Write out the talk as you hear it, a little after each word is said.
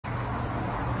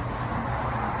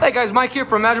Hey guys, Mike here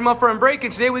from Muffler and Brake,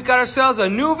 and today we got ourselves a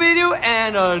new video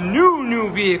and a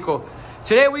new vehicle.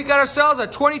 Today we got ourselves a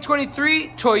 2023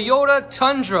 Toyota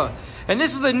Tundra, and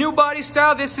this is the new body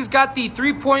style. This has got the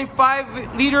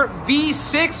 3.5 liter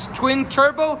V6 twin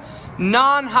turbo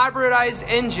non-hybridized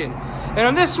engine. And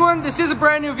on this one, this is a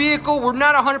brand new vehicle. We're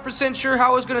not 100% sure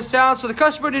how it's going to sound, so the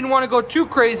customer didn't want to go too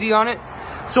crazy on it.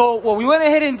 So what we went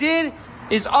ahead and did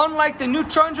is, unlike the new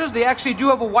Tundras, they actually do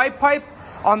have a white pipe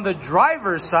on the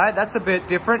driver's side. That's a bit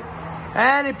different,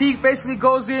 and it basically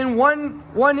goes in one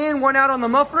in, one out on the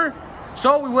muffler.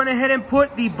 So we went ahead and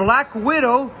put the Black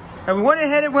Widow, and we went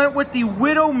ahead and went with the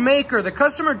Widow Maker. The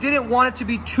customer didn't want it to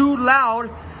be too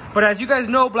loud, but as you guys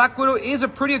know, Black Widow is a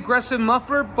pretty aggressive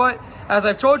muffler. But as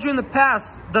I've told you in the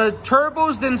past, the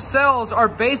turbos themselves are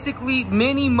basically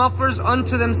mini mufflers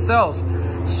unto themselves.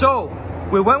 So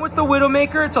we went with the Widow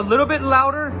Maker. It's a little bit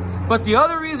louder. But the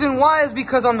other reason why is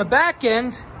because on the back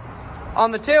end,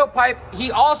 on the tailpipe,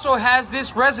 he also has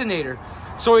this resonator.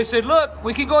 So he said, look,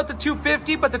 we can go with the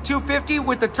 250, but the 250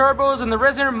 with the turbos and the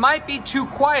resonator might be too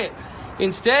quiet.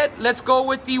 Instead, let's go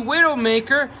with the Widow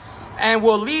Maker, and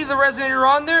we'll leave the resonator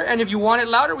on there. And if you want it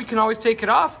louder, we can always take it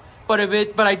off. But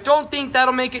I don't think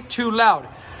that'll make it too loud.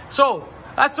 So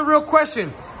that's the real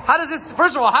question. How does this,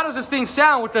 first of all, how does this thing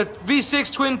sound with the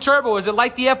V6 twin turbo? Is it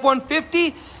like the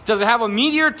F-150? Does it have a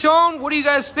meteor tone? What do you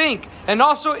guys think? And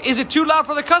also, is it too loud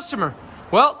for the customer?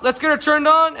 Well, let's get her turned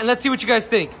on and let's see what you guys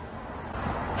think.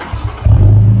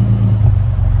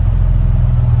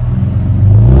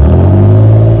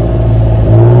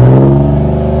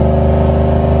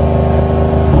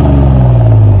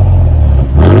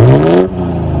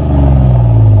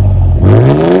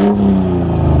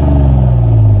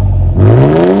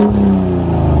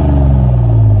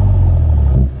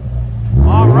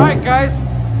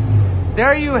 Guys,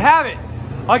 there you have it.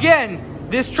 Again,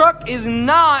 this truck is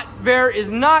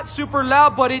not super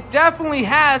loud, but it definitely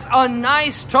has a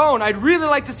nice tone. I'd really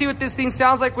like to see what this thing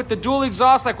sounds like with the dual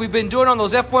exhaust like we've been doing on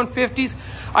those F-150s.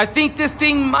 I think this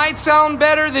thing might sound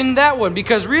better than that one,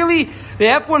 because really the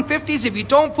F-150s, if you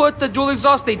don't put the dual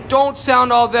exhaust, they don't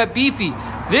sound all that beefy.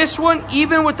 This one,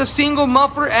 even with the single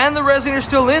muffler and the resonator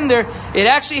still in there, it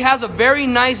actually has a very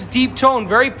nice deep tone,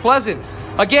 very pleasant.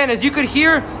 Again, as you could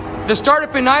hear, the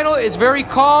startup and idle is very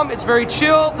calm, it's very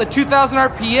chill. The 2000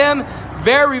 RPM,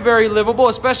 very livable,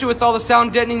 especially with all the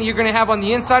sound deadening you're gonna have on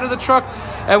the inside of the truck.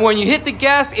 And when you hit the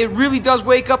gas, it really does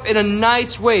wake up in a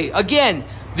nice way. Again,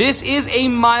 this is a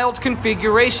mild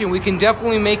configuration. We can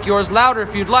definitely make yours louder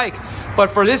if you'd like.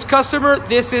 But for this customer,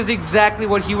 this is exactly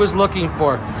what he was looking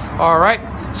for. All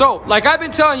right, so like I've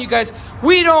been telling you guys,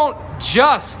 we don't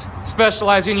just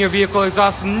specialize in your vehicle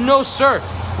exhaust. No, sir.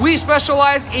 We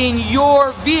specialize in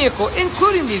your vehicle,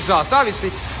 including the exhaust, obviously.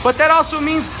 But that also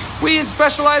means we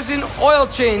specialize in oil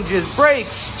changes,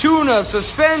 brakes, tune-up,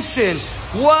 suspension,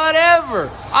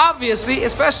 whatever. Obviously,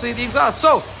 especially the exhaust.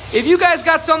 So if you guys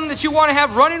got something that you want to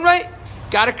have running right,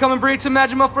 got to come and bring it to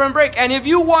Muffler and Brake. And if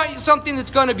you want something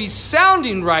that's going to be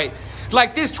sounding right,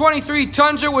 like this 23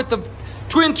 Tundra with the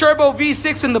twin turbo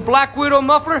V6 and the Black Widow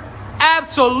muffler,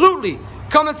 absolutely.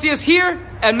 Come and see us here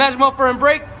at Muffler and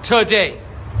Brake today.